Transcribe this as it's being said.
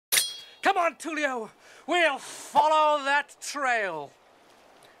Come on, Tulio. We'll follow that trail.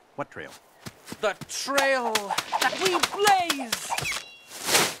 What trail? The trail that we blaze.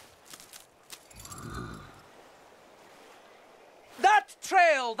 That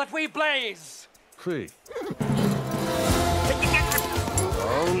trail that we blaze. See.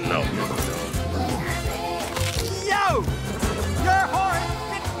 Oh, no. Yo! Your horn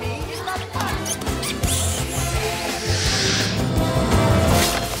bit me in the butt.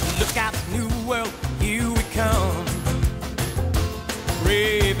 Look out, new world, here we come.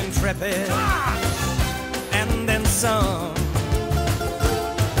 Brave, intrepid, and then some.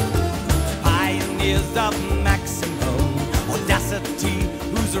 Pioneers of maximum audacity,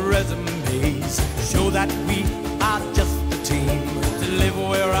 whose resumes show that we are just a team to live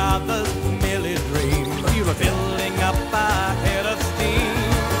where others merely dream. Filling up our head of steam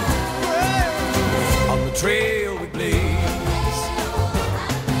on the trail we blaze,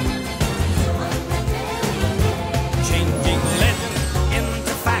 changing legend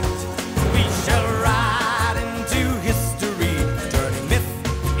into fact. We shall ride into history, turning myth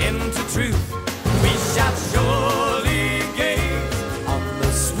into truth. We shall surely gaze on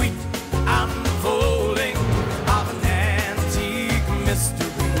the sweet unfolding of an antique mystery.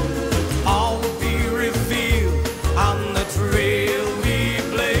 All will be revealed on the trail we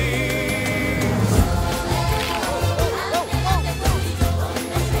blaze.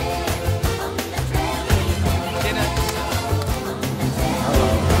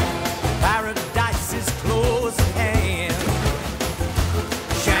 Paradise is close at hand.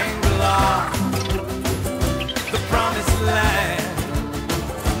 Shangri-La, the promised land.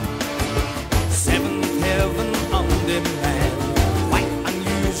 Seventh heaven on demand. Quite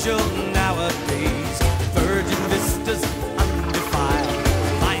unusual nowadays. Virgin vistas undefiled.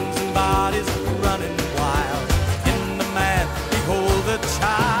 Minds and bodies running wild. In the man, behold the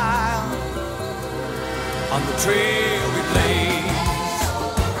child. On the trail we blaze.